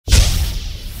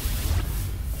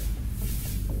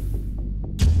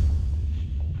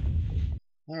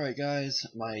Alright guys,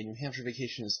 my New Hampshire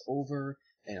vacation is over,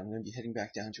 and I'm going to be heading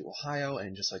back down to Ohio,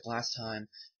 and just like last time,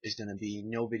 there's going to be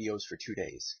no videos for 2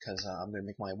 days, because I'm going to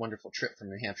make my wonderful trip from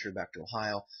New Hampshire back to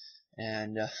Ohio,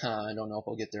 and I don't know if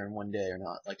I'll get there in 1 day or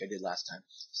not, like I did last time.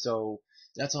 So,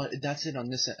 that's it on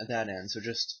that end, so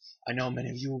I know many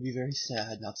of you will be very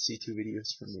sad not to see 2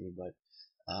 videos from me, but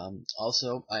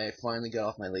also, I finally got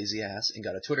off my lazy ass and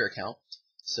got a Twitter account,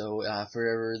 so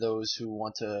for those who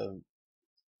want to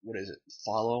what is it,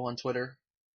 follow on Twitter,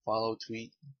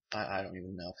 tweet, I don't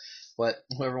even know, but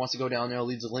whoever wants to go down there, I'll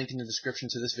leave the link in the description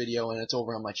to this video, and it's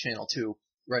over on my channel too,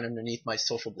 right underneath my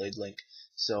Social Blade link.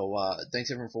 So thanks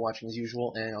everyone for watching as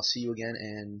usual, and I'll see you again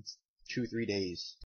in 2-3 days.